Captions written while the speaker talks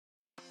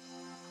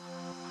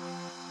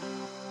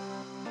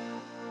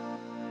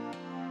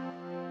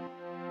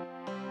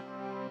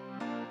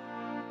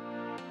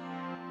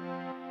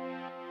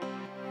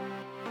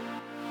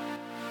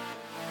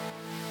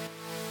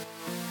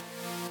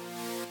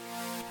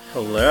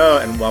Hello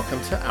and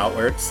welcome to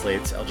Outward,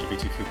 Slate's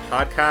LGBTQ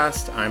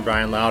podcast. I'm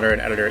Brian Lauder, an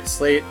editor at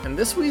Slate, and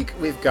this week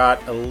we've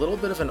got a little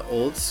bit of an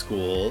old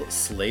school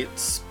Slate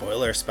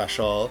spoiler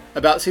special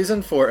about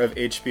season 4 of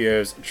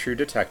HBO's True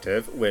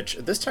Detective, which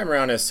this time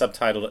around is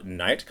subtitled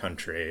Night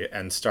Country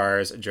and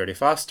stars Jodie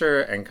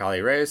Foster and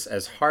Kali Reis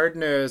as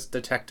hard-nosed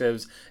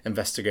detectives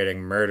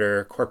investigating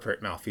murder,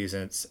 corporate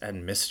malfeasance,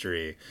 and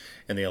mystery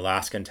in the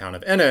Alaskan town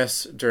of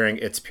Ennis during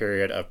its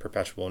period of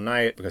perpetual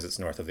night because it's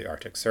north of the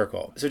Arctic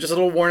Circle. So just a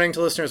little warning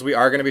to listeners, we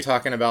are going to be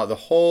talking about the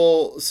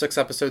whole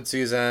 6-episode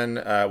season,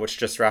 which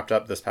just wrapped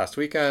up this past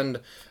weekend,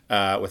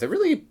 with a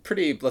really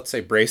pretty, let's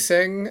say,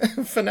 bracing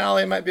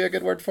finale might be a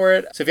good word for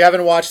it. So if you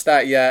haven't watched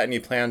that yet and you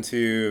plan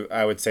to,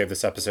 I would save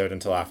this episode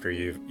until after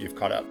you've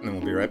caught up, and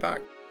we'll be right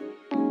back.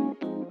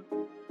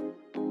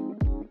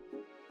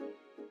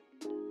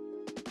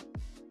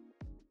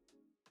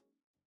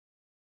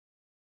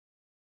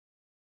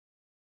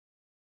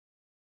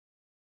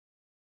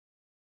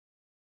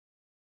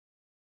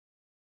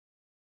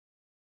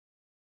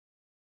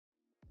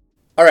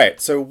 All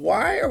right, so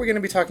why are we going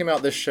to be talking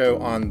about this show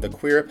on the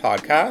Queer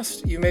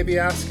podcast, you may be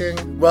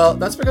asking? Well,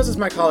 that's because, as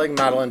my colleague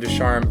Madeline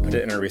Ducharme put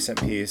it in a recent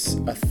piece,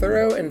 a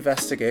thorough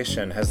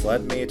investigation has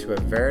led me to a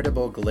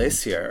veritable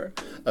glacier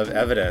of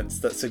evidence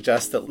that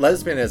suggests that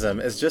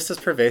lesbianism is just as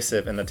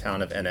pervasive in the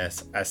town of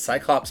Ennis as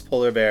Cyclops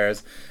polar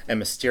bears and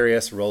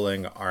mysterious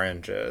rolling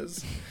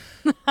oranges.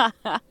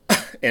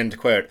 End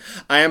quote.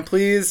 I am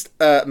pleased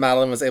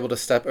Madeline was able to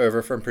step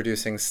over from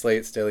producing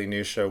Slate's daily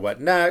news show What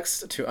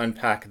Next to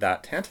unpack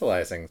that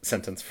tantalizing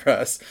sentence for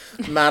us.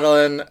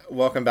 Madeline,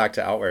 welcome back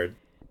to Outward.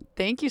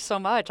 Thank you so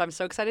much. I'm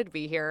so excited to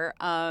be here.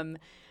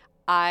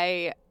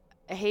 I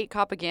hate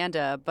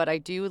propaganda, but I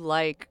do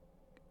like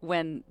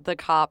when the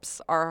cops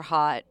are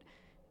hot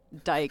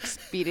dykes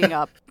beating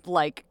up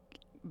like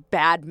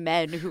bad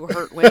men who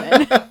hurt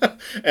women.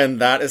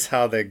 And that is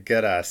how they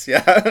get us.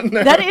 Yeah.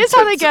 No, that is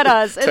how they get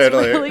us. It's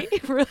totally.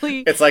 really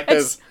it's like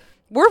this.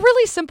 We're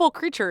really simple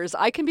creatures.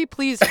 I can be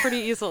pleased pretty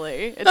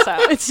easily,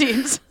 it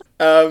seems.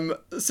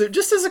 So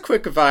just as a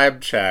quick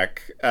vibe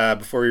check,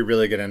 before we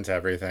really get into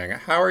everything,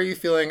 how are you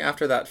feeling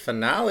after that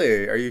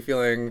finale? Are you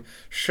feeling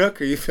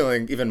shook? Are you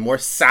feeling even more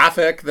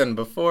sapphic than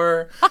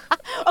before?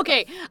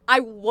 Okay, I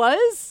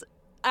was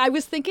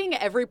thinking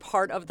every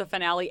part of the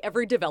finale,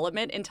 every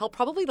development until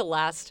probably the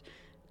last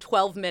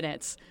 12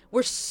 minutes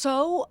were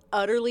so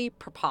utterly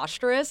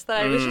preposterous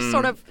that I was just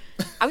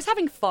I was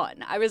having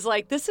fun. I was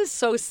like, this is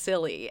so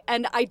silly.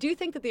 And I do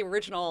think that the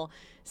original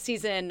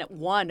season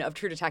 1 of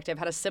True Detective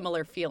had a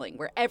similar feeling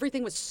where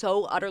everything was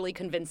so utterly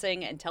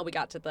convincing until we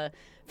got to the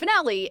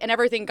finale and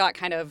everything got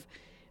kind of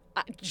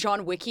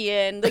John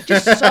Wickian, like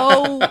just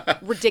so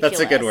ridiculous. That's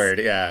a good word,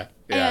 yeah.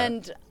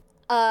 And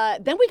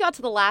then we got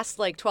to the last,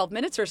 12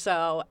 minutes or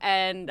so,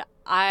 and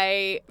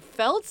I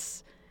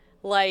felt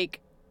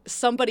like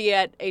somebody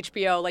at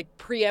HBO,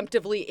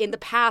 preemptively in the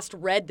past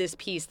read this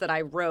piece that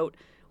I wrote,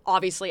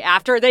 obviously,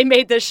 after they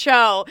made this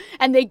show,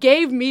 and they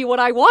gave me what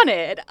I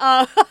wanted.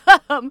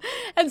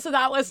 And so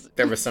that was...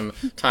 There was some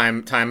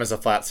time as a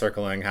flat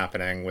circling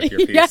happening with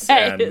your piece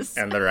yes.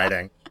 and the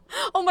writing.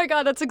 Oh my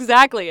God, that's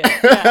exactly it.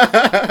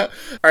 Yeah.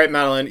 All right,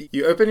 Madeline,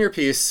 you open your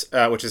piece,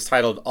 which is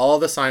titled All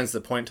the Signs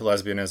That Point to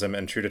Lesbianism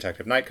in True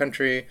Detective Night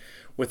Country,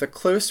 with a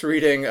close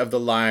reading of the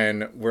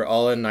line, "We're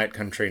all in Night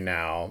Country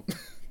now."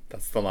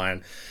 That's the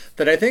line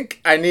that I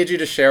think I need you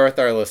to share with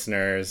our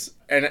listeners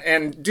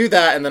and do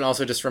that. And then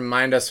also just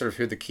remind us sort of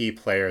who the key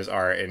players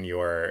are in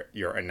your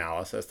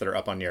analysis that are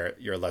up on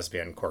your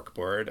lesbian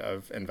corkboard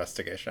of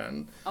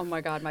investigation. Oh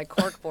my God, my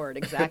corkboard.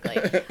 Exactly.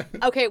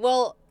 Okay,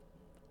 well,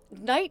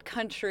 Night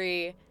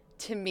Country,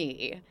 to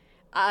me,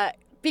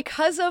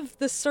 because of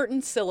the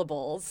certain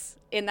syllables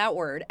in that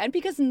word, and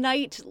because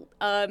night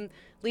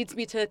leads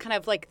me to kind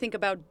of think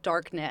about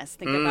darkness,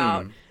 think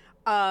about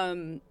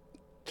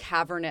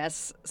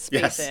cavernous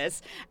spaces.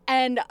 Yes.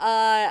 And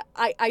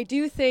I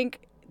do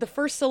think the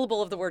first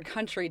syllable of the word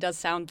country does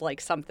sound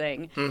like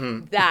something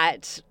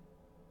that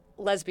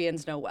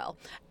lesbians know well.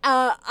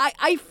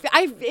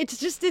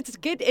 It's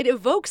good. It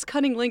evokes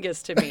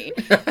cunnilingus to me.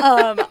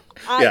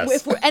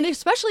 Yes. And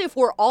especially if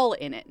we're all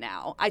in it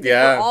now. I think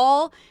we're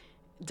all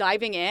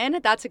diving in.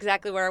 That's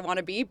exactly where I want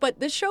to be. But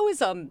this show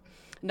is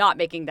not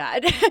making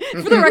that.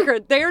 For the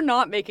record, they're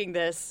not making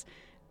this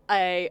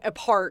a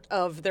part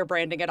of their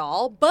branding at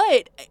all.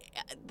 But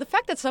the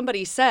fact that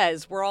somebody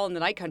says we're all in the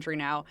Night Country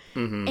now,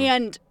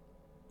 and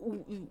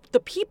the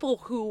people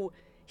who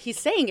he's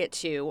saying it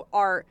to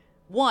are,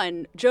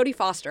 one, Jodie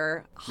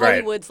Foster,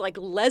 Hollywood's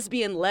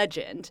lesbian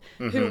legend,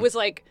 who was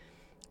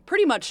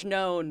pretty much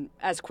known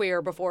as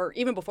queer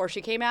even before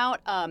she came out.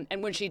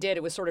 And when she did,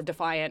 it was sort of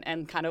defiant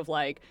and kind of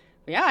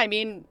yeah, I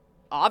mean,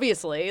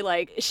 obviously,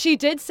 she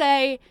did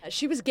say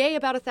she was gay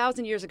about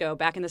 1,000 years ago,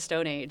 back in the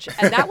Stone Age.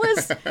 And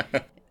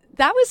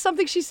that was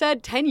something she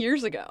said 10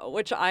 years ago,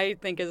 which I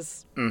think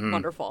is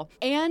wonderful.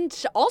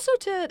 And also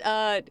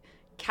to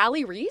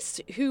Kali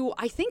Reis, who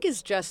I think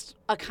is just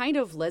a kind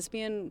of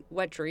lesbian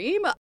wet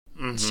dream.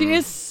 She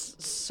is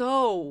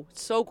so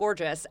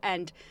gorgeous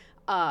and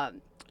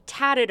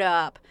tatted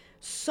up,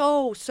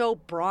 so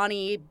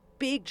brawny,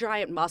 big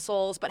giant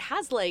muscles, but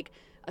has like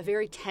a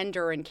very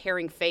tender and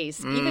caring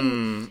face,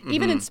 even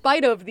in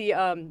spite of the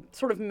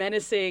sort of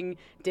menacing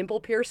dimple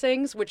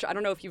piercings, which I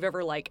don't know if you've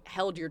ever like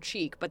held your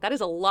cheek, but that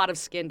is a lot of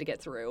skin to get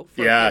through.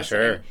 Yeah,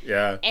 sure.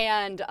 Yeah.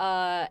 And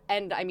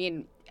I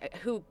mean,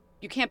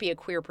 you can't be a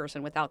queer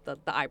person without the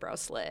eyebrow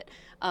slit.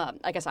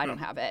 I guess I don't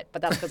have it,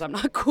 but that's because I'm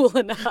not cool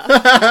enough.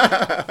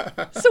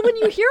 So when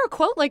you hear a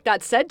quote like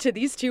that said to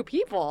these two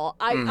people,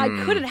 I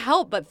couldn't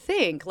help but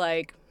think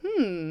like,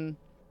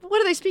 what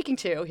are they speaking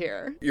to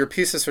here? Your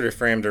piece is sort of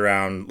framed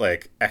around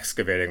like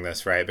excavating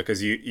this, right?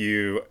 Because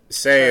you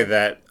say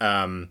that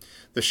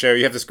the show,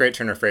 you have this great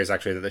turn of phrase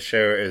actually, that the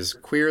show is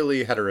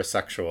queerly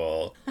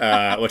heterosexual,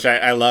 which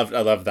I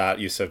love that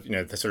use of,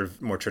 the sort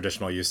of more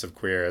traditional use of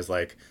queer as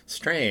like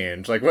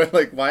strange, like what,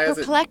 like why is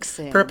it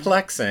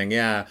perplexing?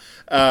 Yeah.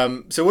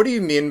 So what do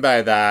you mean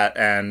by that?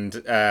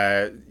 And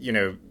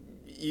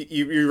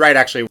you're right,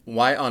 actually.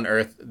 Why on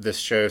earth this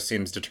show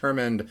seems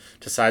determined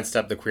to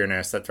sidestep the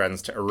queerness that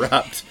threatens to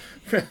erupt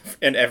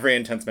in every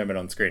intense moment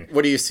on screen.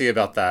 What do you see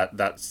about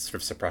that sort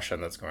of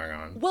suppression that's going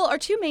on? Well, our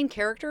two main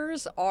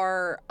characters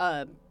are,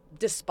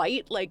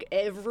 despite like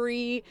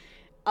every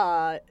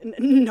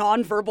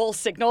nonverbal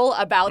signal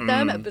about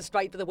them,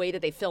 despite the way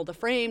that they fill the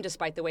frame,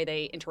 despite the way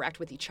they interact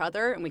with each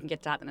other, and we can get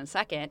to that in a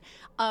second,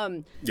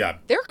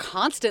 they're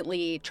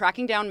constantly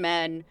tracking down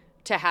men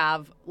to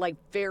have like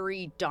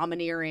very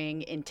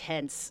domineering,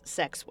 intense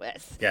sex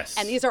with. Yes.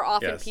 And these are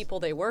often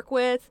people they work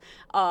with,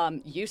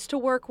 used to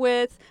work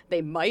with,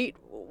 they might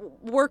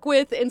work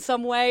with in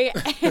some way.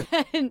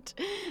 And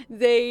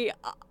they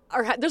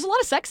there's a lot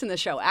of sex in this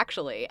show,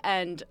 actually.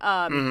 And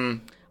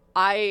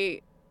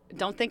I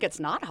don't think it's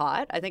not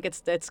hot. I think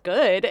it's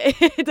good.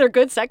 They're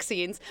good sex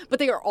scenes, but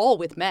they are all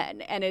with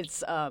men. And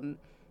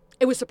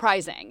it was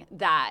surprising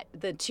that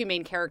the two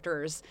main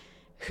characters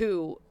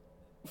who,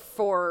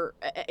 for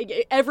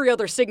every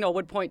other signal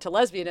would point to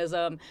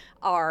lesbianism,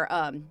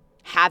 are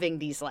having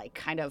these like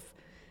kind of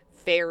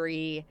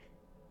very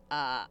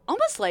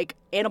almost like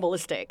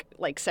animalistic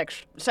like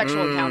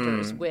sexual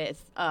encounters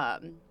with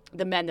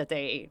the men that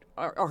they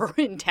are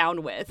in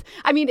town with.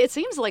 I mean, it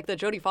seems like the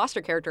Jodie Foster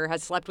character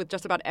has slept with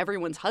just about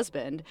everyone's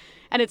husband,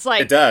 and it's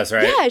like, it does,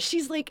 right? Yeah,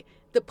 she's like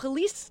the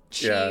police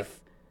chief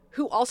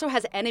who also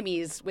has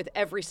enemies with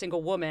every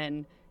single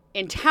woman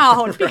in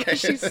town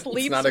because she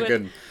sleeps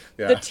with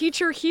the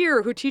teacher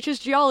here who teaches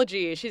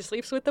geology. She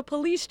sleeps with the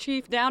police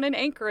chief down in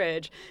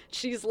Anchorage.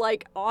 She's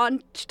like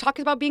she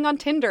talks about being on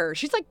Tinder.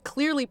 She's like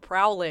clearly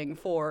prowling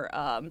for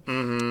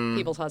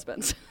people's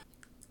husbands.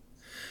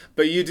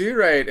 But you do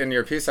write in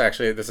your piece,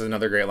 actually, this is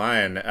another great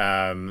line,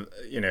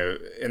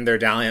 in their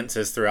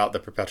dalliances throughout the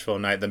perpetual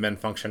night, the men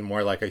function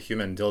more like a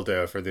human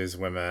dildo for these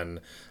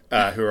women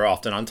who are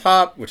often on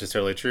top, which is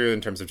totally true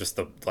in terms of just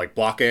the like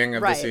blocking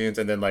of the scenes,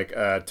 and then like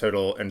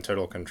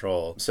total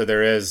control. So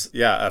there is,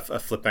 a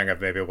flipping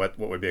of maybe what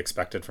would be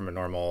expected from a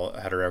normal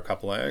hetero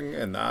coupling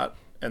in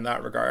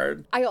that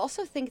regard. I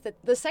also think that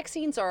the sex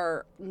scenes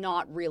are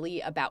not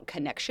really about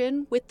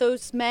connection with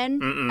those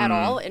men at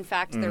all. In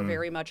fact, they're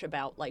very much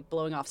about like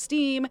blowing off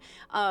steam.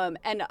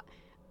 And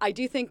I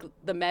do think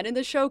the men in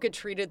the show get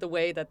treated the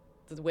way that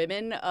the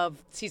women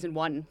of season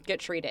 1 get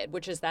treated,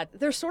 which is that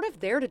they're sort of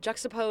there to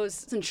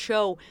juxtapose and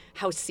show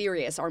how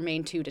serious our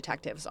main two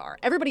detectives are.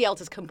 Everybody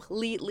else is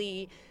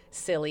completely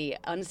silly,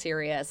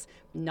 unserious,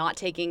 not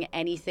taking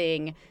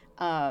anything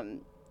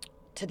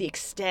to the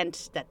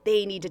extent that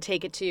they need to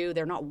take it to.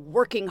 They're not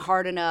working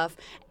hard enough.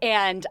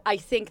 And I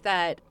think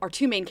that our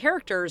two main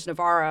characters,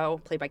 Navarro,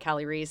 played by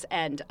Callie Reese,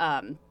 and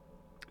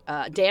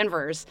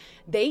Danvers,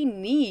 they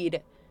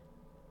need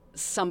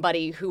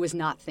somebody who is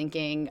not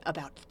thinking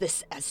about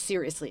this as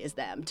seriously as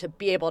them to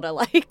be able to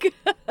like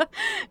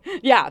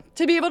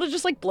to be able to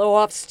just like blow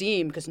off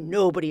steam, because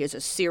nobody is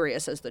as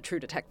serious as the true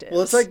detectives.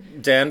 Well, it's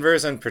like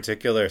Danvers in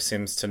particular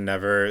seems to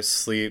never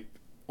sleep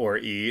or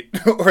eat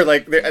or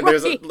like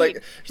there's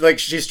like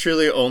she's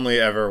truly only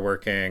ever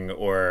working,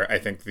 or I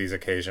think these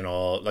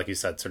occasional, like you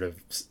said, sort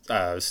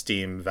of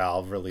steam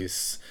valve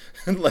release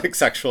like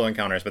sexual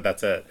encounters, but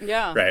that's it.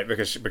 Right,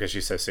 because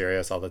she's so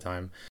serious all the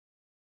time.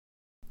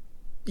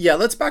 Yeah,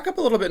 let's back up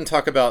a little bit and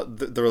talk about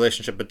the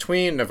relationship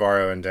between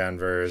Navarro and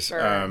Danvers.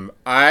 Sure.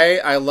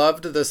 I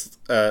loved this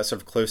sort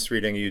of close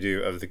reading you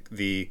do of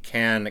the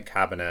can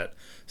cabinet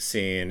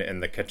scene in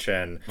the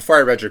kitchen. Before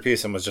I read your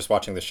piece and was just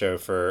watching the show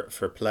for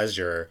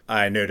pleasure,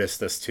 I noticed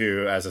this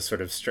too as a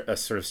sort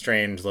of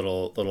strange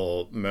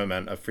little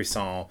moment of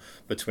frisson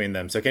between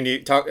them. So can you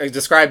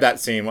describe that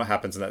scene, what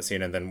happens in that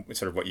scene, and then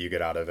sort of what you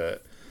get out of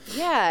it?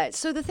 Yeah,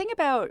 so the thing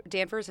about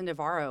Danvers and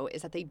Navarro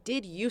is that they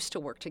did used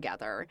to work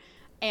together.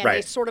 And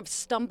they sort of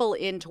stumble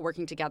into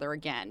working together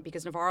again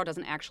because Navarro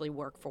doesn't actually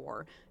work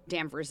for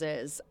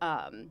Danvers's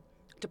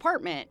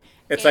department.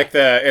 It's like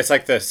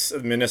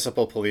the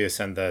municipal police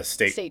and the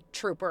state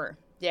trooper.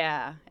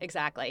 Yeah,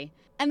 exactly.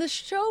 And the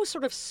show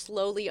sort of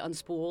slowly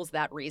unspools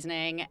that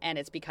reasoning, and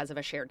it's because of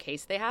a shared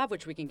case they have,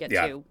 which we can get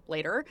to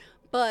later.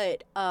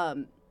 But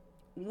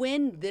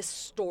when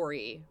this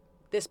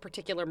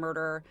particular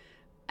murder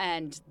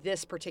and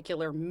this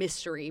particular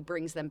mystery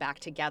brings them back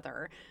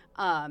together.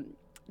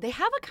 They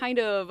have a kind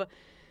of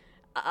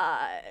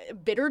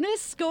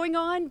bitterness going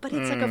on, but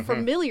it's like a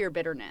familiar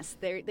bitterness.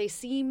 They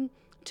seem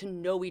to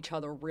know each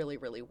other really,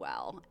 really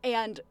well.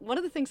 And one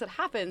of the things that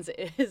happens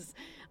is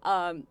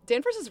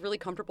Danvers is really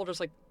comfortable just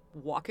like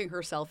walking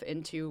herself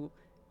into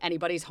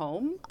anybody's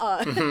home.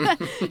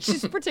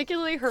 She's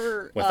particularly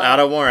without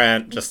a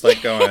warrant, just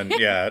like going,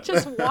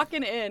 just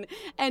walking in.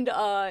 And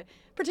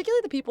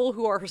particularly the people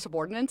who are her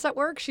subordinates at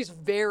work, she's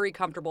very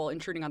comfortable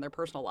intruding on their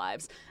personal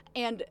lives.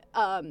 And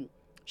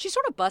she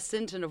sort of busts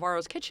into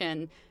Navarro's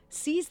kitchen,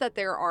 sees that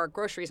there are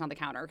groceries on the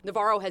counter.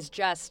 Navarro has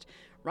just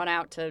run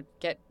out to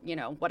get,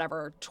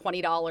 whatever,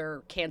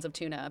 $20 cans of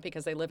tuna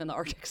because they live in the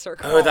Arctic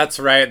Circle. Oh, that's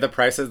right. The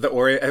prices, it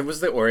was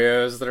the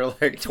Oreos that are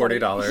like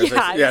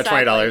 $40. Yeah,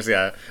 $20,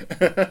 yeah.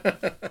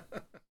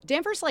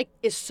 Danvers,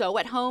 is so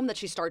at home that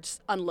she starts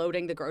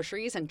unloading the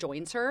groceries and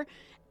joins her.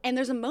 And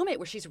there's a moment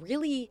where she's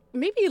really,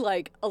 maybe,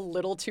 a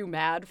little too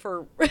mad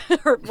for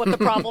what the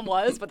problem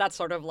was, but that's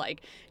sort of,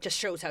 just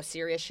shows how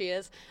serious she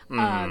is.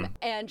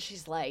 And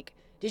she's like,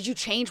 did you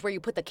change where you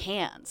put the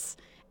cans?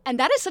 And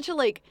that is such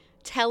a,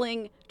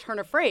 telling turn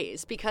of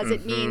phrase, because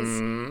it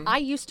means I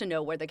used to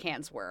know where the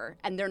cans were,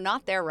 and they're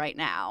not there right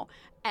now.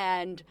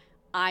 And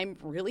I'm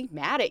really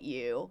mad at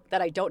you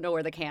that I don't know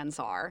where the cans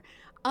are.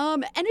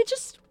 And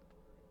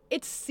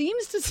it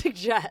seems to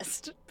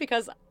suggest,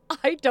 because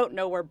I don't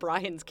know where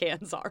Brian's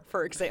cans are,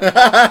 for example,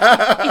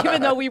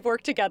 even though we've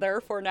worked together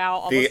for now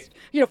almost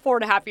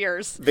 4.5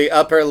 years. The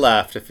upper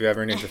left, if you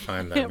ever need to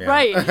find them. Yeah.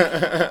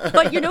 Right.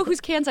 But you know whose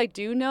cans I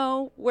do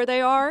know where they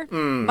are?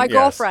 My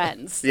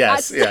girlfriend's.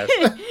 Yes.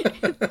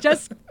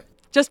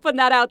 Just putting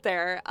that out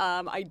there.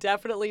 I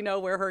definitely know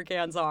where her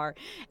cans are.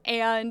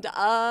 And,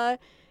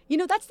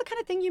 that's the kind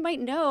of thing you might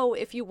know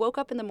if you woke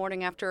up in the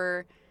morning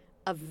after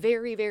a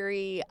very,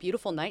 very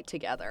beautiful night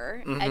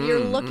together, and you're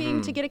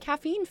looking to get a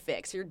caffeine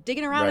fix. You're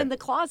digging around in the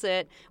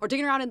closet or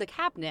digging around in the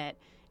cabinet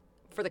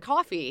for the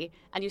coffee,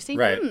 and you see,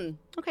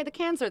 okay, the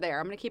cans are there.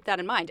 I'm going to keep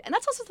that in mind. And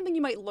that's also something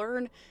you might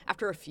learn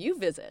after a few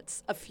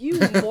visits, a few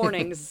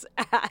mornings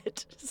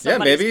at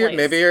somebody's place.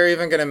 Maybe you're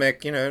even going to make,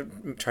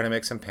 try to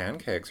make some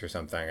pancakes or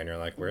something, and you're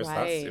like, where's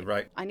that?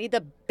 Right. I need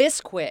the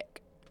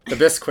Bisquick. The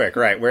Bisquick,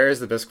 right. Where is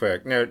the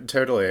Bisquick? No,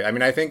 totally. I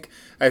mean, I think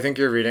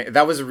you're reading.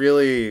 That was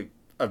really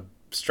a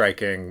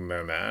striking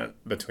moment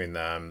between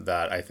them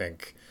that I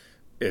think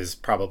is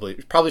probably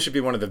should be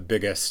one of the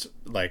biggest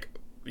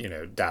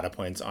data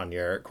points on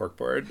your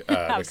corkboard.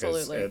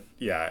 Absolutely.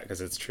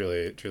 Because it's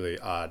truly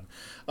odd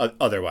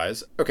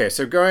otherwise. Okay,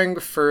 so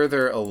going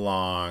further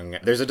along,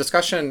 there's a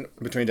discussion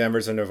between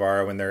Danvers and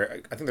Navarro when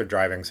they're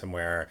driving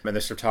somewhere, and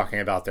they're sort of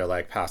talking about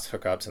their past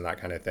hookups and that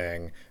kind of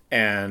thing.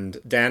 And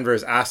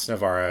Danvers asks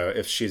Navarro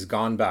if she's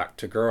gone back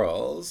to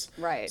girls.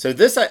 Right. So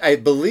this, I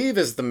believe,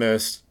 is the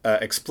most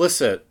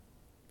explicit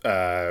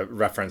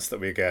reference that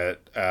we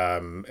get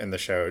in the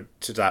show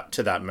to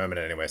that moment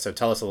anyway. So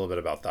tell us a little bit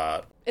about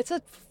that. It's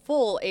a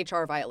full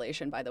HR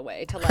violation, by the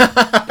way, to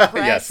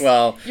press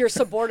your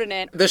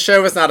subordinate. The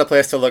show is not a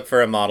place to look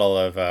for a model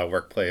of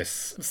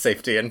workplace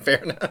safety and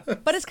fairness.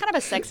 But it's kind of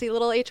a sexy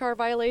little HR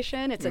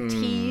violation. It's a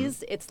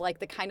tease. It's like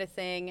the kind of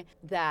thing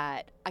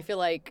that I feel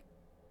like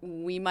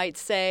we might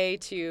say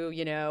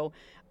to,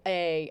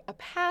 a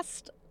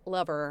past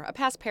lover, a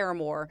past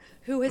paramour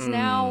who is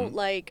now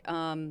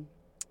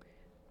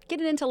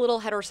getting into a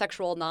little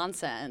heterosexual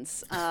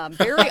nonsense,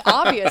 very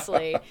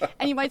obviously.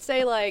 And you might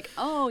say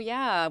oh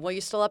yeah, well,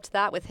 you still up to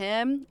that with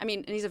him? I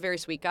mean, and he's a very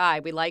sweet guy.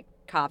 We like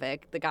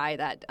Kavik, the guy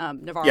that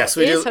Navarro is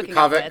hooking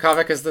up with.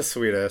 Kavik is the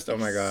sweetest. Oh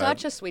my God.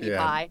 Such a sweetie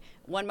pie.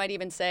 One might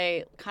even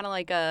say kind of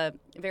like a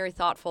very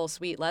thoughtful,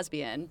 sweet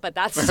lesbian, but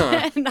that's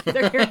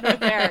neither here nor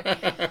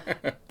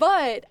there.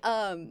 But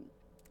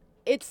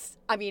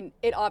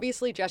it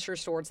obviously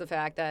gestures towards the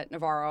fact that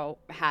Navarro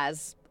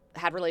has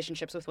had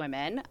relationships with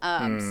women,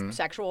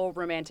 sexual,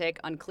 romantic,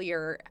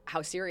 unclear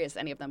how serious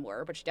any of them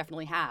were, but she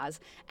definitely has.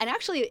 And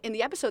actually, in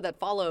the episode that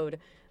followed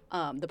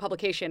the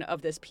publication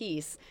of this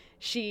piece,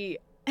 she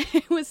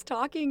was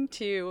talking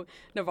to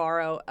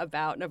Navarro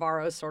about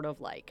Navarro's sort of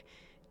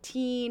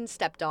teen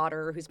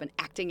stepdaughter who's been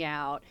acting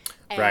out.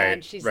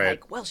 And she's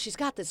like, well, she's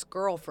got this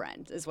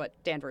girlfriend, is what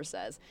Danvers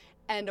says.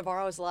 And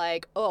Navarro's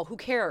like, oh, who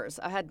cares?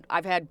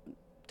 I've had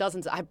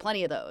dozens. I have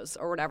plenty of those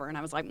or whatever. And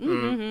I was like,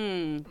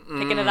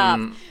 picking it up.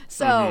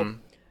 So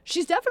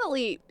she's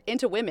definitely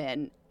into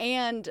women.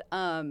 And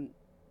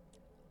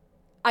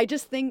I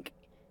just think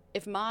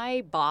if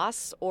my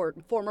boss or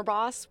former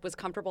boss was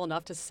comfortable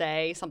enough to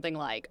say something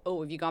like,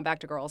 oh, have you gone back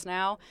to girls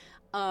now?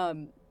 I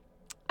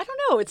don't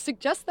know. It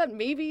suggests that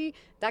maybe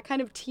that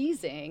kind of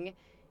teasing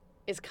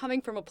is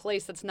coming from a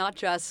place that's not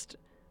just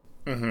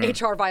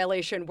HR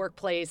violation,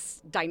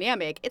 workplace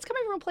dynamic. It's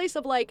coming from a place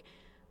of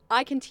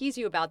I can tease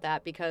you about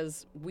that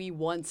because we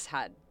once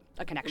had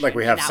a connection.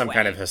 We have some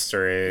kind of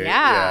history.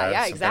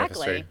 Yeah,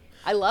 exactly. Kind of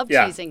I love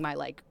teasing my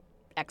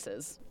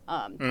exes.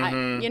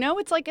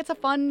 It's a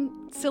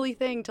fun, silly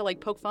thing to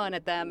poke fun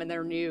at them and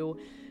their new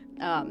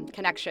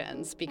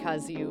connections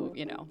because you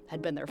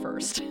had been there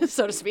first,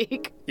 so to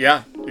speak.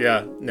 Yeah.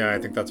 No, I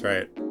think that's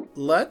right.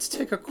 Let's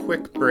take a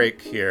quick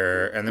break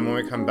here, and then when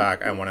we come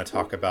back, I want to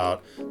talk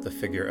about the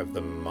figure of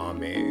the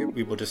mommy.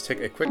 We will just take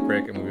a quick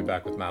break, and we'll be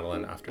back with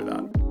Madeline after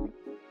that.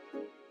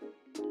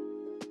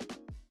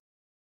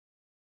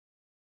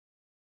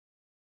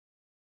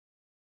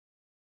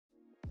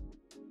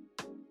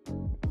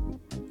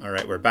 All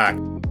right, we're back.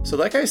 So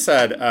like I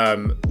said,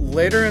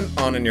 later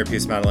on in your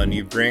piece, Madeline,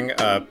 you bring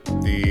up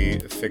the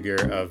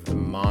figure of the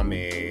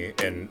mommy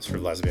in sort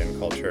of lesbian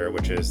culture,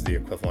 which is the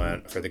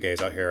equivalent for the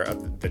gays out here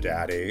of the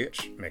daddy,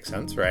 which makes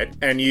sense, right?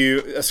 And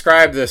you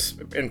ascribe this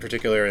in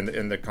particular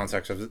in the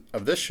context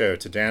of this show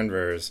to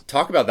Danvers.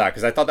 Talk about that,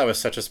 because I thought that was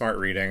such a smart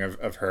reading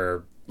of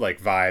her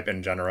like vibe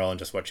in general and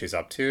just what she's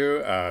up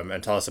to.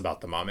 And tell us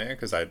about the mommy,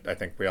 because I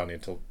think we all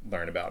need to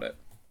learn about it.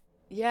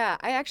 Yeah,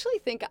 I actually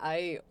think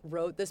I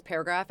wrote this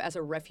paragraph as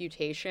a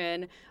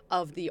refutation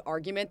of the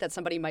argument that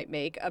somebody might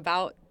make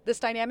about this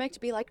dynamic, to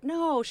be like,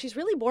 no, she's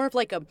really more of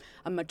like a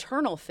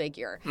maternal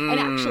figure. And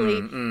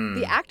actually,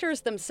 the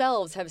actors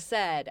themselves have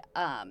said,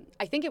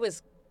 I think it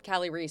was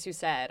Callie Reese who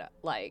said,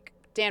 like,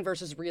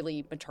 Danvers is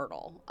really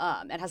maternal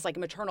and has like a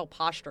maternal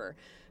posture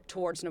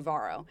towards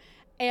Navarro.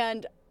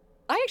 And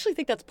I actually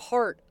think that's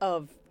part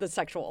of the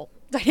sexual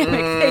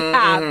dynamic they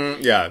have.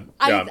 Yeah.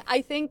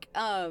 I think...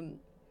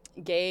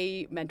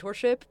 gay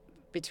mentorship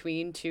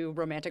between two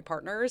romantic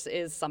partners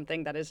is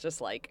something that is just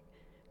like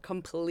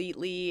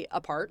completely a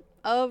part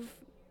of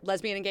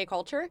lesbian and gay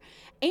culture.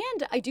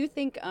 And I do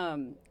think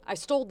I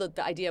stole the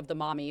idea of the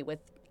mommy with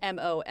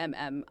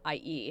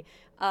MOMMIE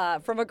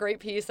from a great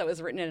piece that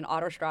was written in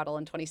Autostraddle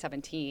in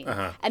 2017.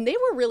 And they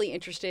were really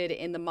interested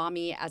in the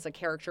mommy as a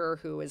character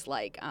who is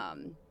like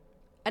an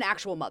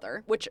actual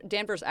mother, which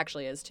Danvers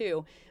actually is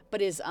too,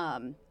 but is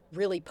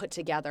really put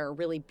together,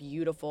 really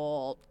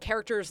beautiful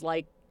characters.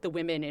 Like the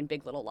women in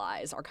Big Little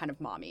Lies are kind of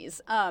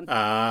mommies. But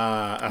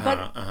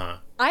I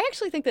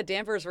actually think the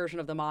Danvers version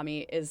of the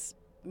mommy is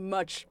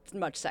much,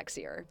 much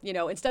sexier. You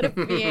know, instead of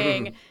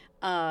being,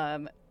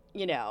 I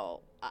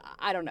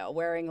don't know,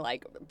 wearing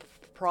like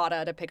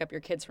Prada to pick up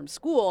your kids from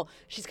school,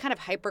 she's kind of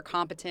hyper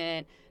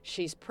competent.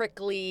 She's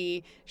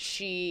prickly.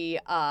 She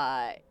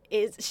has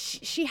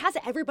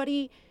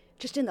everybody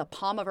just in the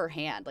palm of her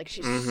hand. Like,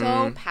 she's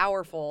so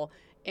powerful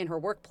in her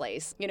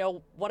workplace. You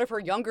know, one of her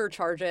younger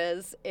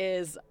charges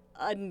is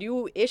a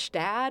new-ish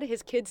dad.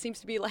 His kid seems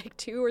to be like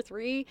 2 or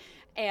 3,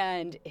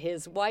 and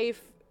his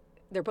wife,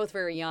 they're both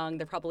very young.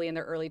 They're probably in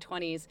their early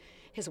 20s.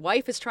 His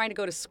wife is trying to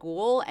go to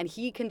school, and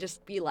he can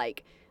just be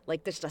like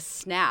just a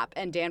snap,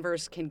 and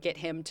Danvers can get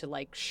him to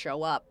like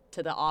show up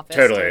to the office.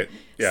 Totally.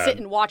 Yeah. Sit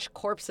and watch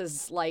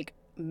corpses like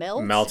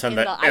melt in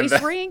the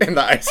ice rink. In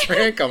the ice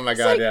rink. Oh my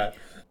God. Like, yeah.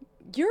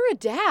 You're a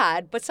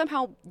dad, but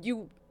somehow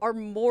you are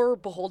more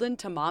beholden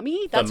to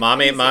mommy. That's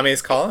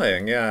mommy's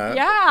calling. Yeah.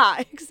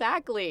 Yeah,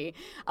 exactly.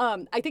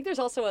 I think there's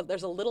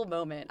a little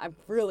moment. I'm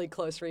really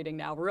close reading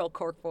now, real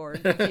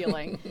corkboard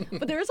feeling.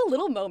 But there is a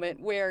little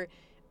moment where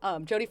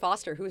Jodie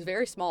Foster, who is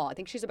very small, I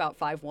think she's about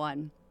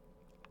 5'1",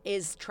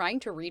 is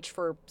trying to reach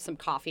for some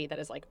coffee that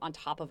is like on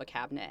top of a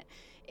cabinet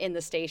in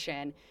the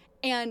station,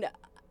 and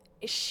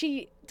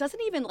she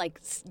doesn't even like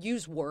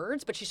use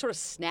words, but she sort of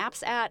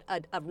snaps at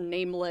a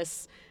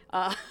nameless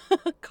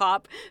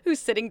cop who's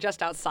sitting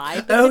just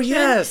outside the kitchen.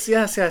 Yes.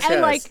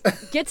 And like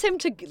gets him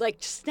to like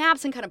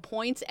snaps and kind of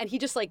points, and he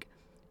just like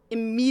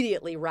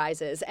immediately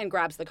rises and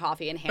grabs the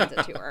coffee and hands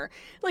it to her.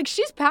 Like,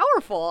 she's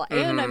powerful.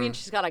 And I mean,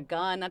 she's got a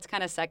gun. That's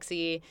kind of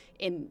sexy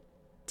in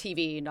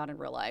TV, not in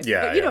real life.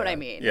 Yeah, but you know what I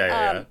mean.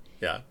 Yeah.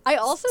 I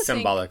also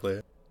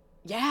symbolically.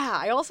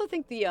 I also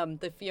think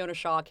the Fiona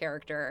Shaw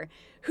character,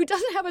 who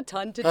doesn't have a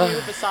ton to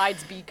do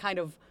besides be kind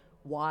of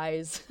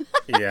wise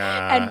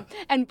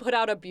and put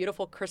out a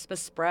beautiful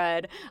Christmas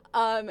spread,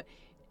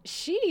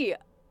 she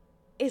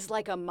is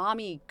like a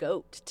mommy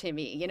goat to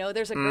me. You know,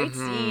 there's a great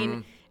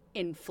scene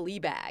in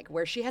Fleabag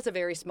where she has a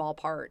very small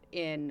part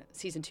in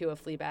season 2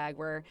 of Fleabag,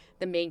 where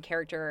the main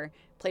character,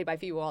 played by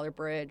Phoebe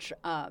Waller-Bridge,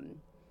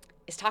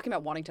 is talking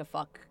about wanting to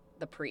fuck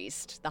the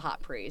priest, the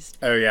hot priest.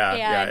 Oh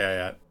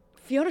yeah.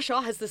 Fiona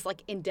Shaw has this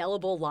like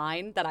indelible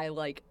line that I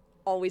like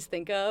always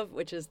think of,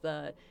 which is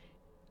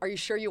are you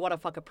sure you want to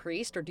fuck a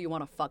priest, or do you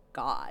want to fuck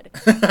God?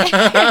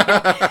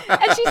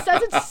 And she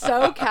says it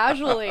so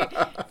casually.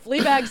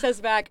 Fleabag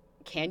says back,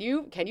 can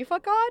you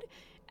fuck God?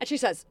 And she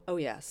says, oh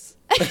yes.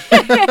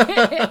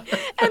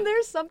 And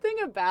there's something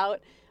about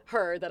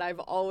her that I've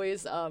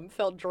always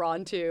felt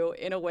drawn to,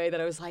 in a way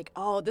that I was like,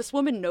 oh, this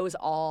woman knows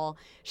all.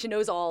 She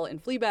knows all in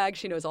Fleabag.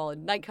 She knows all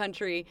in Night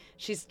Country.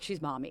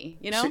 She's mommy,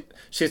 you know?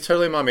 She's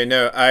totally mommy.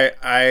 No,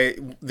 I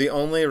the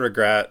only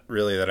regret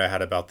really that I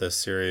had about this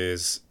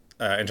series,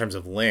 in terms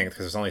of length,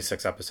 because there's only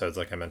 6 episodes,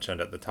 like I mentioned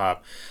at the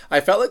top,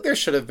 I felt like there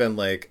should have been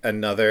like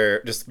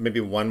another, just maybe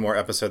one more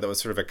episode that was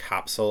sort of a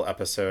capsule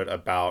episode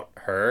about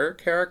her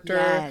character.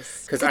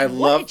 Yes. Because I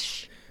love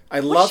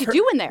What's she her.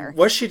 doing there?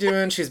 What's she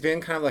doing? She's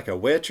being kind of like a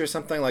witch or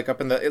something, like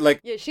up in the like.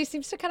 Yeah, she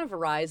seems to kind of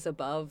rise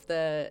above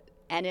the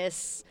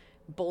Ennis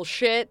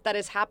bullshit that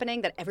is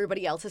happening that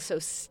everybody else is so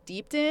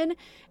steeped in.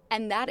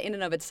 And that in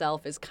and of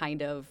itself is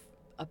kind of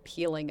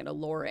appealing and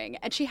alluring.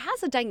 And she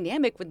has a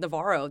dynamic with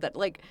Navarro that,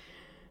 like,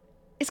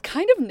 is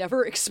kind of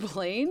never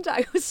explained.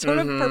 I was sort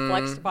of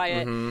perplexed by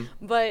it.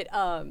 But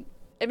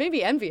it made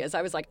me envious.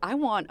 I was like, I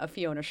want a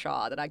Fiona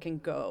Shaw that I can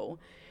go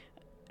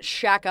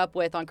shack up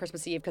with on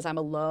Christmas Eve because I'm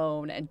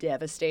alone and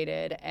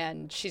devastated.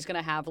 And she's going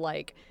to have,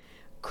 like,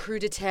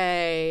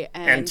 crudité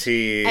and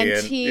tea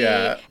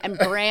and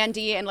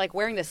brandy and, like,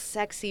 wearing this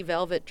sexy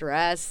velvet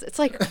dress. It's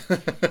like,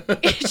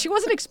 she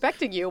wasn't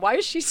expecting you. Why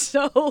is she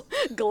so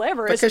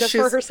glamorous just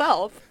for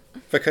herself?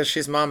 Because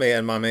she's mommy,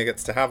 and mommy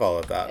gets to have all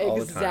of that all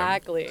the time.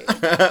 Exactly.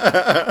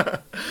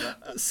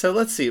 So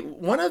let's see.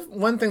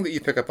 One thing that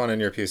you pick up on in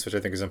your piece, which I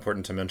think is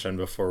important to mention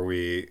before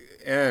we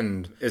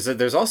end, is that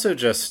there's also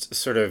just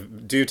sort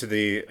of, due to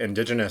the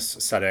indigenous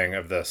setting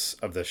of this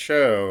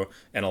show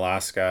in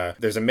Alaska,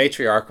 there's a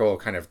matriarchal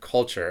kind of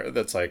culture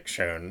that's, like,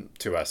 shown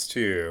to us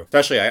too.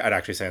 Especially, I'd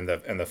actually say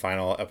in the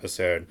final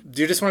episode.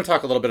 Do you just want to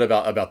talk a little bit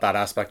about that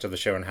aspect of the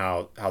show and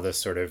how this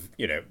sort of,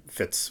 you know,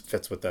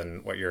 fits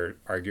within what you're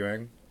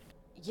arguing?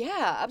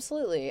 Yeah,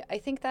 absolutely. I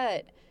think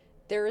that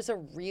there is a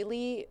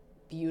really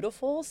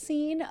beautiful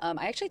scene.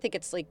 I actually think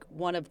it's, like,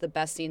 one of the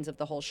best scenes of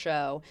the whole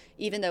show,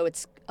 even though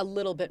it's a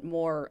little bit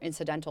more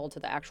incidental to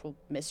the actual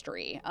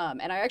mystery.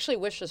 And I actually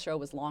wish the show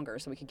was longer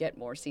so we could get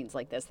more scenes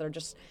like this. They're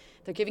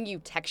giving you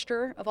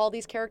texture of all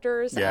these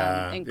characters,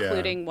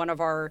 including one of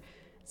our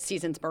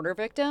season's murder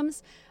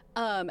victims.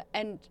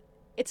 And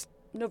it's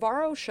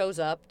Navarro shows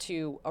up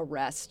to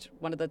arrest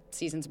one of the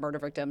season's murder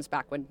victims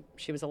back when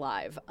she was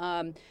alive.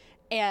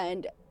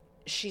 And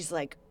she's,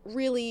 like,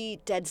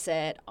 really dead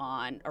set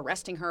on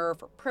arresting her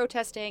for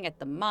protesting at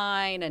the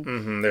mine.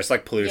 And there's,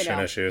 like, pollution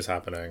issues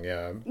happening,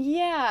 yeah.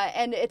 Yeah,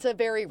 and it's a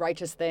very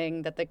righteous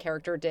thing that the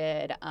character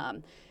did.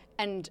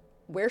 And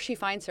where she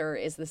finds her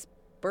is this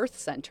birth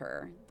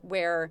center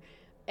where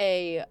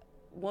a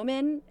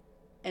woman,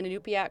 an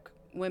Inupiaq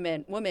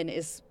woman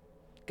is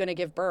going to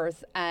give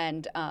birth,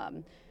 and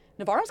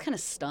Navarro's kind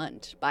of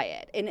stunned by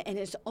it. And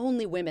it's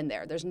only women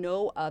there. There's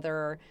no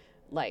other,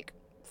 like,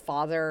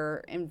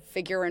 father and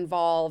figure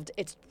involved.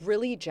 It's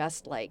really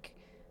just, like,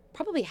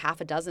 probably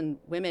half a dozen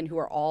women who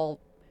are all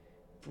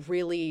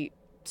really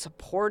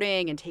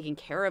supporting and taking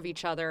care of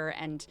each other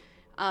and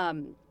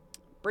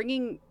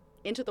bringing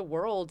into the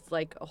world,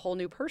 like, a whole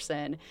new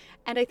person.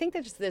 And I think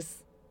there's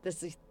this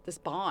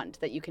bond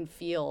that you can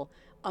feel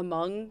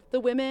among the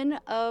women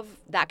of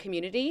that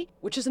community,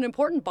 which is an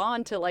important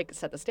bond to, like,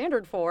 set the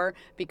standard for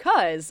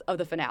because of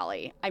the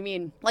finale. I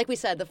mean, like we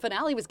said, the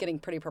finale was getting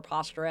pretty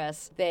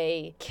preposterous.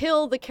 They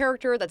kill the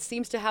character that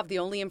seems to have the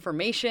only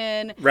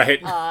information. Right.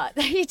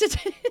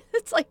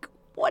 It's like,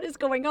 what is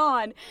going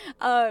on?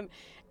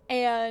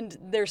 And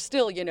there's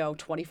still,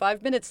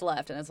 25 minutes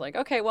left. And it's like,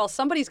 okay, well,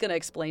 somebody's going to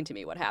explain to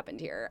me what happened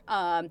here.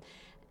 And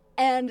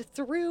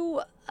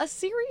through a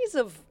series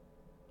of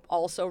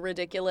also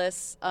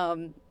ridiculous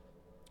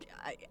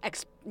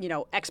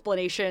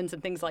explanations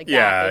and things like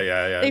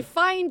that. They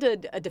find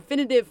a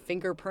definitive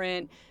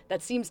fingerprint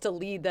that seems to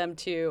lead them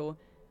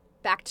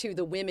back to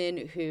the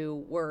women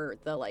who were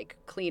the, like,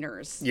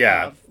 cleaners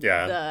of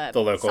the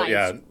local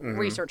science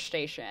research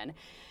station.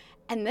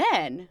 And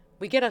then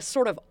we get a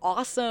sort of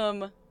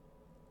awesome,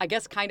 I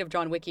guess, kind of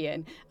John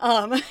Wickian,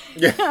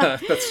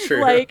 that's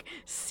true, like,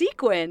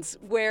 sequence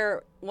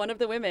where one of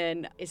the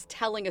women is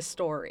telling a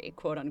story,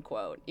 quote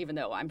unquote, even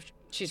though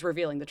she's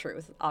revealing the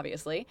truth,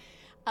 obviously.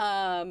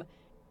 And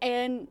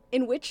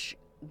in which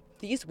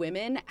these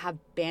women have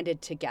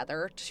banded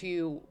together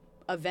to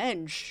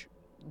avenge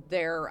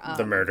their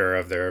the murder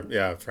of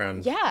their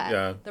friend.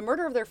 Yeah, the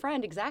murder of their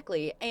friend,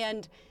 exactly.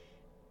 And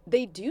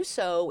they do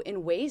so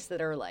in ways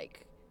that are,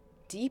 like,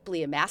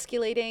 deeply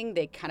emasculating.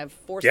 They kind of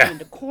force them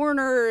into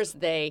corners.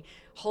 They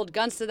hold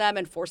guns to them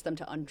and force them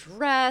to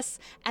undress.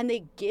 And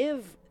they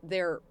give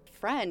their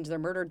friend, their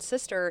murdered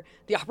sister,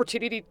 the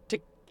opportunity to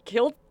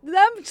kill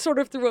them, sort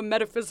of through a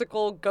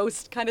metaphysical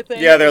ghost kind of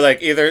thing. Yeah, they're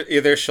like,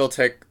 either she'll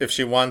take, if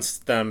she wants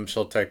them,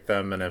 she'll take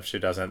them, and if she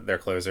doesn't, their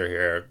clothes are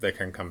here, they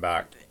can come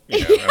back,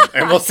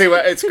 and we'll see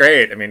it's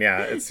great. I mean,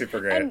 yeah, it's super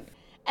great.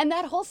 And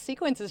that whole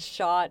sequence is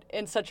shot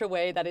in such a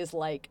way that is,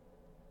 like,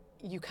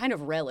 you kind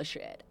of relish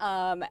it.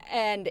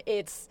 And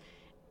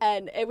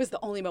it was the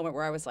only moment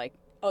where I was like,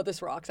 oh,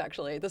 this rocks,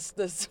 actually. This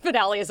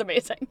finale is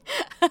amazing.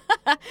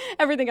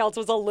 Everything else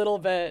was a little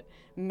bit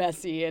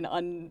messy and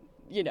I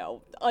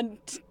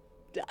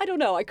don't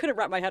know. I couldn't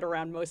wrap my head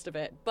around most of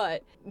it,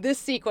 but this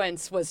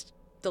sequence was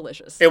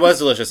delicious. It was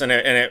delicious, and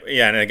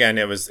again,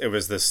 it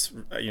was this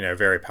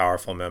very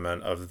powerful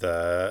moment of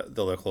the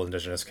local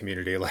indigenous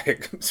community,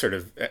 like, sort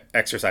of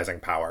exercising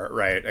power,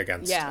 right,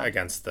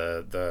 against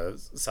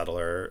the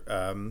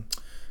settler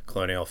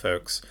colonial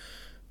folks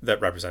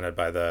that represented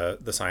by the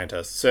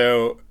scientists.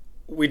 So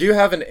we do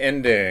have an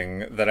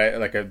ending that I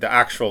like, the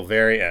actual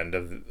very end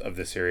of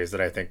the series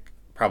that I think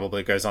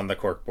probably goes on the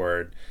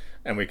corkboard.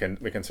 And we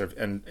can sort of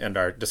end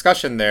our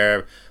discussion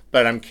there.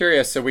 But I'm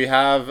curious. So we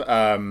have,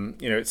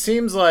 it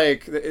seems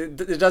like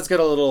it does get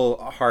a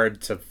little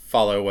hard to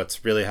follow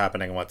what's really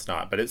happening and what's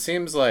not. But it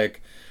seems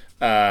like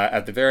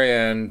at the very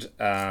end,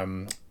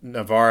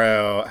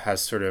 Navarro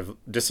has sort of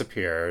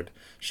disappeared.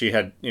 She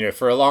had,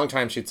 for a long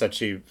time, she'd said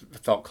she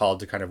felt called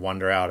to kind of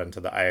wander out into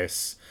the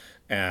ice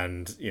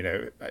and,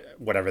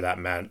 whatever that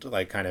meant,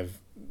 like kind of,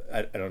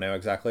 I don't know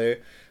exactly.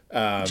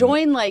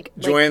 Join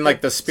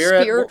the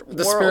spirit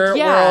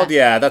world.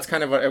 Yeah, that's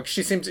kind of what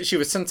she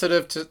was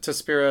sensitive to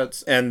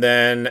spirits, and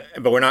then,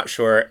 but we're not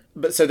sure.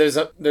 But so there's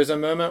a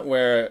moment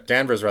where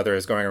Danvers rather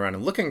is going around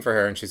and looking for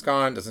her, and she's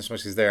gone, doesn't know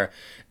she's there,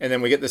 and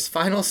then we get this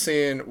final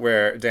scene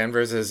where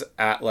Danvers is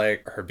at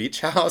like her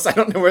beach house. I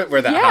don't know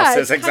where that house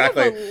is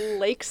exactly. Kind of a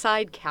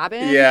lakeside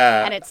cabin.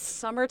 Yeah, and it's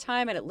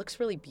summertime, and it looks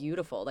really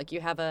beautiful. Like you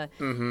have a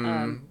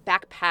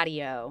back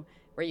patio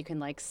where you can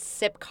like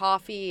sip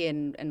coffee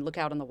and look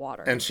out on the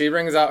water. And she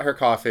brings out her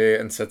coffee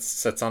and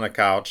sits on a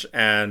couch,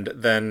 and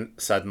then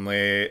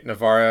suddenly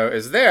Navarro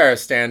is there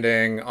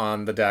standing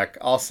on the deck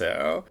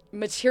also.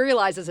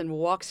 Materializes and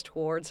walks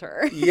towards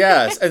her.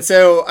 Yes. And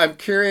so I'm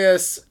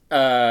curious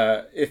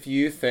if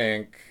you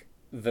think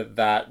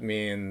that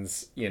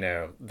means,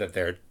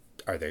 that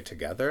are they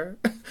together?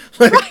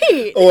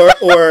 Right.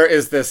 Or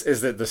is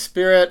it the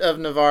spirit of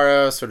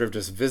Navarro sort of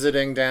just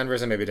visiting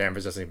Danvers, and maybe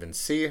Danvers doesn't even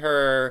see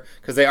her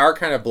because they are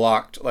kind of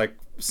blocked, like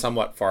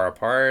somewhat far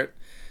apart.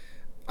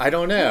 I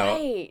don't know.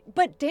 Right.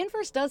 But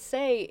Danvers does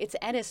say it's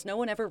Ennis. No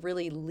one ever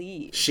really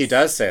leaves. She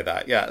does say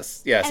that.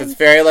 Yes. And it's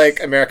very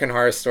like American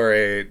Horror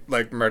Story,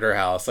 like murder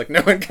house. Like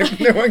no one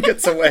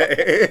gets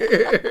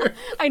away.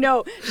 I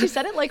know. She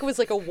said it like it was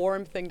like a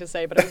warm thing to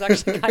say, but it was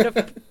actually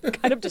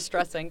kind of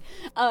distressing.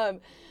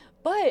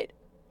 But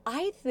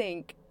I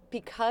think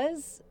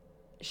because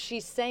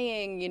she's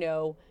saying, you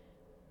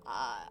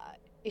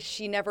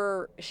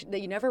never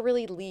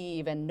really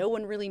leave and no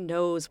one really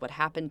knows what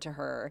happened to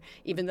her,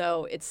 even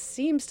though it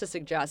seems to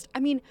suggest, I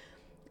mean,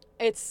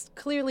 it's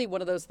clearly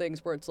one of those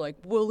things where it's like,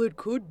 well, it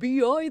could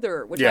be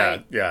either. Which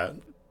I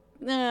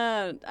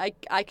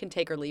can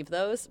take or leave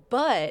those.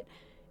 But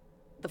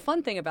the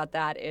fun thing about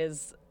that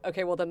is,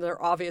 okay, well then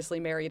they're obviously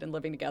married and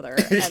living together,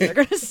 and they're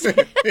gonna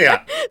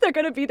they're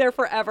gonna be there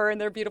forever in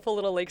their beautiful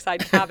little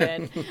lakeside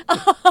cabin.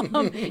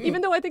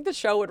 Even though I think the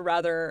show would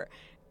rather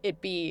it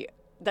be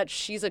that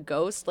she's a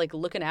ghost, like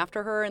looking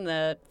after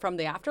her from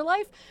the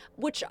afterlife,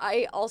 which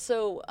I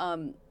also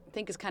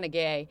think is kind of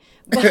gay.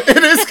 But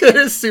it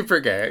is super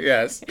gay,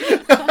 yes.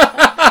 Because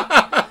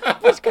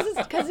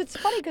it's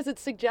funny because it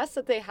suggests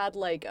that they had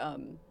like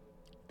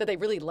that they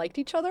really liked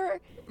each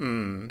other.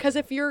 Because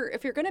if you're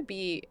gonna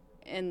be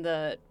in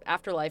the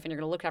afterlife and you're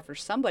going to look after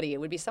somebody, it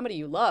would be somebody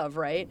you love,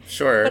 right?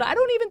 Sure. But I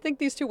don't even think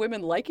these two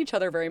women like each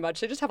other very much.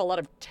 They just have a lot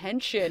of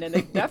tension, and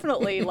they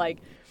definitely like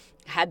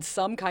had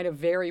some kind of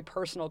very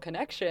personal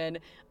connection.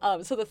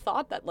 So the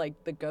thought that like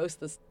the ghost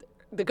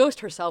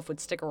herself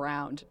would stick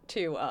around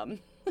to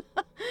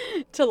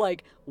to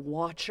like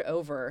watch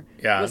over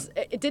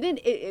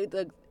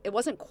it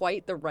wasn't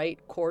quite the right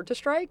chord to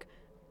strike,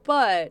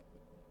 but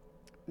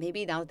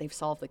maybe now that they've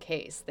solved the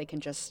case, they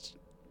can just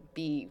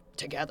be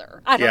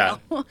together. I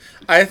don't know.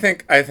 I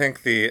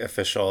think the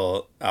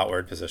official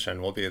outward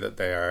position will be that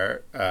they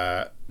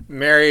are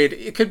married.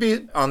 It could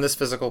be on this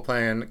physical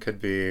plane, it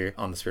could be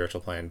on the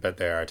spiritual plane, but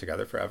they are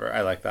together forever.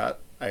 I like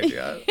that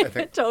idea. I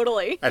think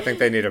totally. I think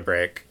they need a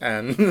break,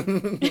 and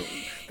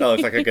that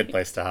looks like a good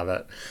place to have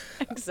it.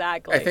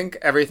 Exactly. I think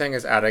everything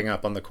is adding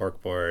up on the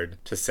corkboard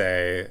to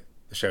say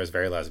the show is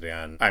very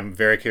lesbian. I'm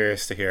very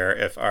curious to hear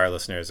if our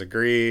listeners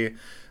agree.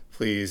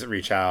 Please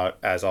reach out,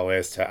 as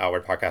always, to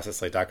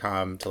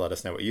outwardpodcast@slate.com to let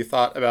us know what you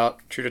thought about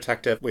True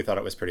Detective. We thought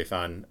it was pretty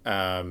fun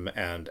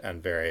and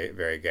very,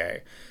 very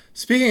gay.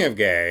 Speaking of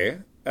gay,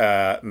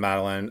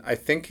 Madeline, I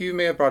think you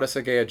may have brought us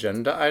a gay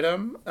agenda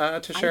item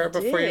to share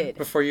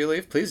before you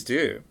leave. Please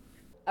do.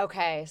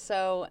 Okay,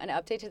 so an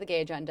update to the gay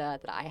agenda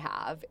that I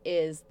have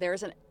is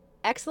there's an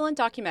excellent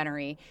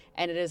documentary,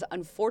 and it is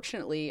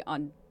unfortunately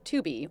on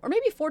Tubi, or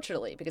maybe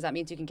fortunately, because that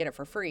means you can get it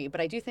for free.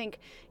 But I do think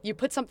you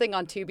put something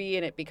on Tubi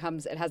and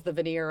it has the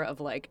veneer of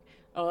like,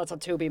 oh, that's a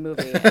Tubi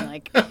movie, and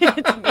like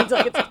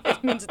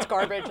it means it's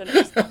garbage and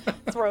it's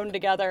thrown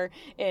together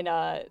in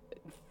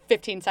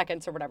 15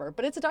 seconds or whatever.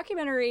 But it's a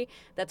documentary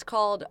that's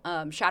called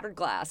Shattered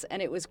Glass,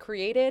 and it was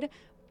created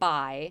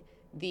by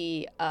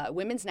the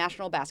Women's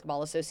National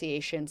Basketball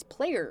Association's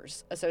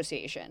Players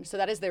Association. So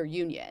that is their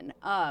union.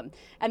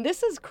 And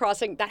this is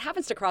that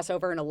happens to cross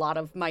over in a lot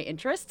of my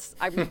interests.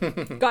 I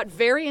got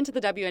very into the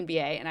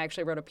WNBA, and I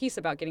actually wrote a piece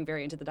about getting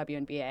very into the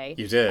WNBA.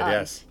 You did,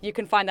 yes. You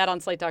can find that on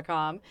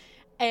slate.com.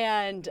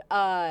 And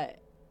I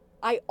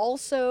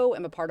also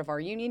am a part of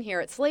our union here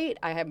at Slate.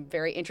 I am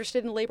very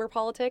interested in labor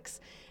politics.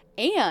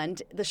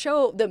 And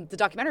the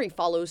documentary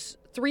follows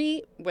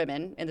 3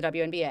 women in the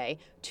WNBA,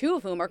 2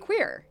 of whom are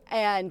queer.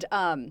 And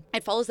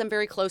it follows them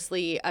very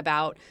closely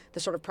about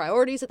the sort of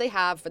priorities that they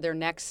have for their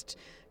next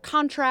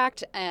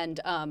contract and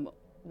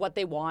what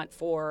they want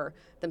for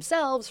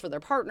themselves, for their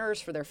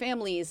partners, for their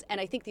families.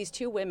 And I think these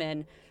 2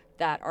 women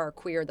that are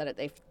queer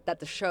that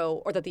the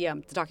show or that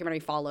the documentary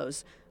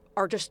follows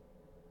are just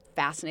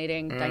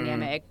fascinating,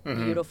 dynamic,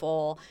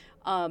 beautiful,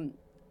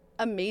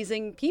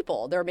 amazing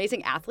people. They're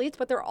amazing athletes,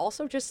 but they're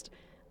also just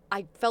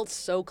I felt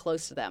so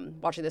close to them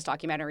watching this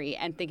documentary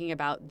and thinking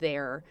about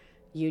their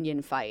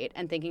union fight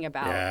and thinking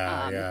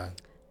about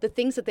the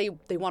things that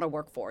they want to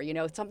work for. You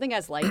know, something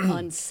as like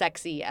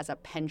unsexy as a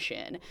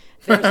pension.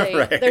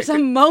 There's a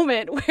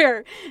moment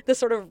where the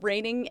sort of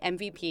reigning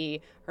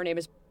MVP, her name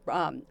is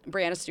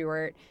Brianna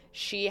Stewart,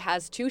 she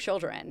has 2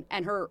 children,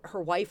 and her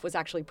wife was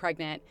actually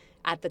pregnant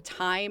at the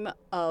time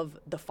of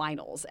the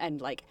finals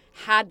and like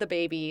had the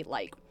baby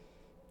like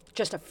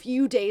just a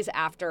few days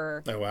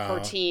after her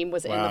team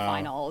was in the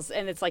finals.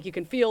 And it's like you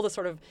can feel the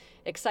sort of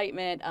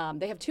excitement.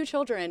 They have 2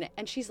 children,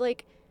 and she's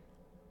like,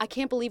 I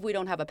can't believe we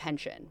don't have a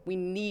pension. We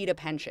need a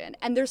pension.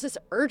 And there's this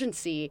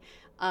urgency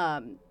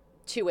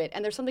to it.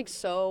 And there's something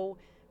so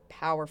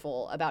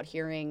powerful about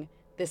hearing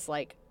this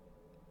like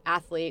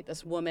athlete,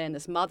 this woman,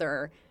 this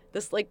mother,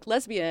 this like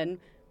lesbian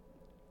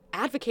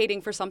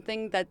advocating for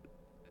something that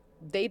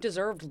they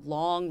deserved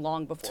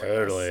long before.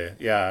 Totally.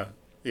 This.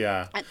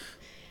 Yeah.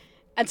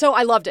 And so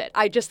I loved it.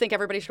 I just think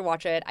everybody should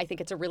watch it. I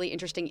think it's a really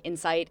interesting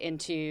insight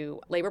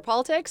into labor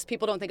politics.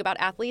 People don't think about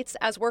athletes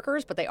as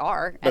workers, but they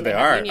are. But they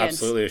are. Unions.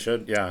 Absolutely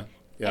should. Yeah.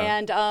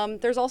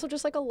 And there's also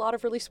just like a lot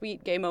of really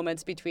sweet gay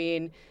moments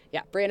between,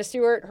 Brianna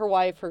Stewart, her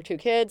wife, her 2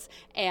 kids,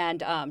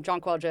 and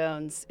Jonquil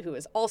Jones, who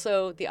is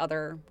also the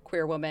other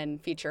queer woman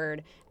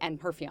featured,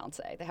 and her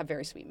fiance. They have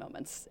very sweet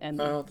moments,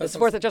 and it's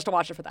worth it just to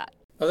watch it for that.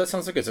 Oh, that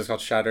sounds so good. So it's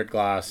called Shattered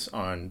Glass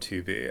on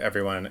Tubi.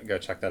 Everyone go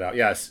check that out.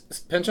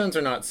 Yes, pensions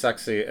are not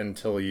sexy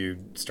until you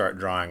start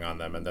drawing on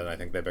them, and then I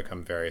think they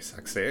become very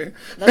sexy.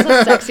 That's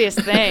the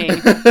sexiest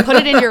thing. Put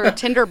it in your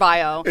Tinder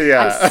bio.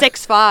 Yeah. I'm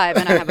 6'5",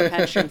 and I have a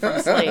pension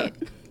from Slate.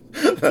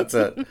 That's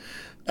it.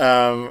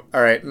 All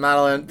right,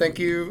 Madeline, thank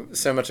you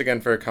so much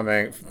again for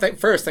coming.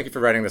 First, thank you for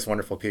writing this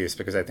wonderful piece,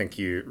 because I think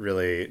you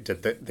really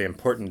did the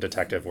important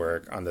detective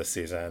work on this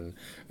season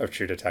of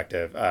True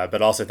Detective.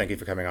 But also thank you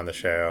for coming on the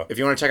show. If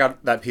you want to check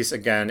out that piece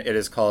again, it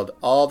is called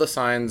All the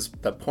Signs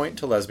That Point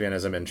to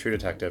Lesbianism in True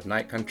Detective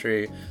Night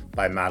Country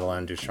by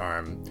Madeline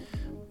Ducharme.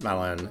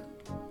 Madeline,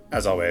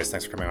 as always,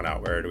 thanks for coming on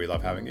Outward. We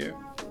love having you.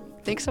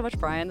 Thanks so much,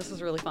 Brian. This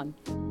was really fun.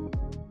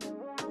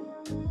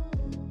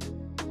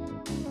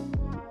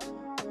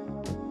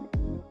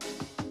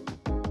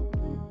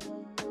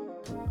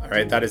 All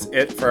right, that is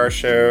it for our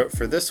show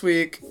for this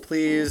week.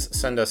 Please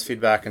send us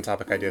feedback and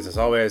topic ideas, as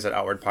always, at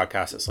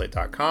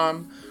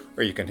outwardpodcast@slate.com,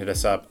 or you can hit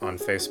us up on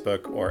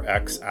Facebook or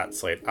X at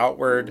Slate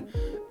Outward.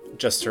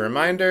 Just a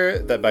reminder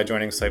that by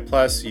joining Slate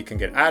Plus, you can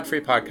get ad-free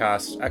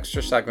podcasts,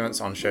 extra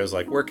segments on shows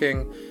like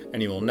Working,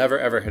 and you will never,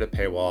 ever hit a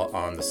paywall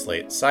on the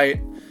Slate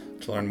site.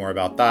 To learn more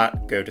about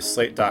that, go to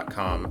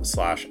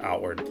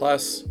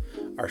slate.com/outwardplus.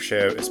 Our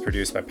show is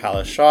produced by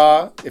Palace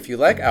Shaw. If you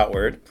like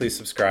Outward, please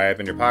subscribe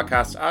in your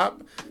podcast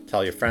app.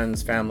 Tell your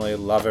friends, family,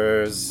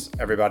 lovers,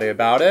 everybody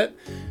about it.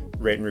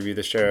 Rate and review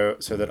the show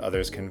so that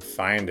others can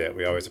find it.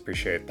 We always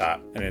appreciate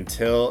that. And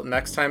until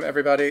next time,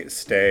 everybody,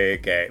 stay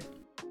gay.